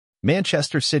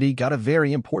Manchester City got a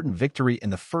very important victory in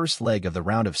the first leg of the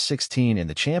round of 16 in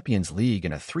the Champions League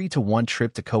in a 3-1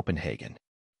 trip to Copenhagen.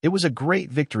 It was a great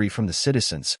victory from the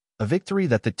citizens, a victory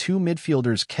that the two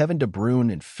midfielders Kevin de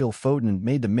Bruyne and Phil Foden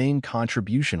made the main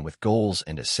contribution with goals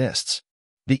and assists.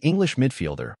 The English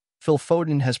midfielder, Phil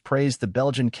Foden, has praised the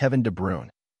Belgian Kevin de Bruyne,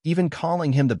 even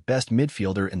calling him the best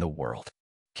midfielder in the world.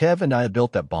 Kev and I have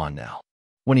built that bond now.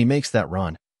 When he makes that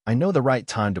run, I know the right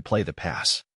time to play the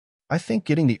pass. I think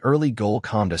getting the early goal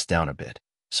calmed us down a bit.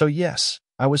 So yes,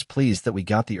 I was pleased that we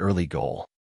got the early goal.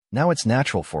 Now it's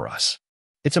natural for us.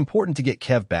 It's important to get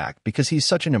Kev back because he's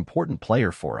such an important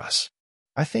player for us.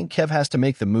 I think Kev has to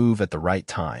make the move at the right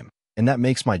time, and that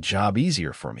makes my job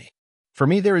easier for me. For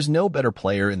me, there is no better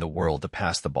player in the world to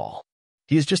pass the ball.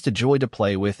 He is just a joy to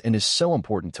play with and is so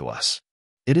important to us.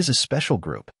 It is a special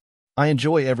group. I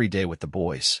enjoy every day with the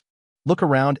boys. Look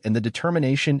around and the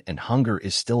determination and hunger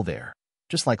is still there.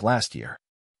 Just like last year.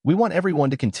 We want everyone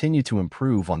to continue to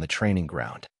improve on the training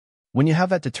ground. When you have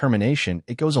that determination,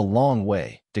 it goes a long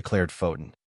way, declared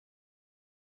Foden.